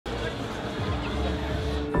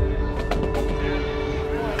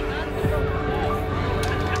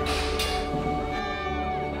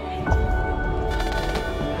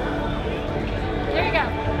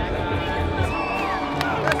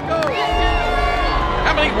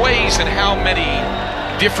How many ways and how many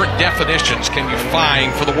different definitions can you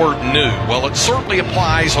find for the word new? Well, it certainly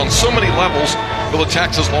applies on so many levels for the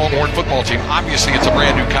Texas Longhorn football team. Obviously, it's a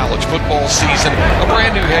brand new college football season, a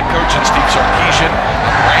brand new head coach in Steve Sarkisian,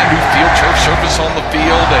 a brand new field turf surface on the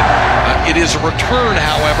field, and it is a return,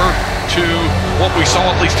 however, to what we saw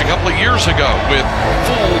at least a couple of years ago with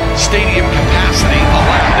full stadium capacity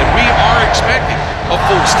allowed. And we are expecting a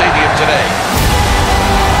full stadium today.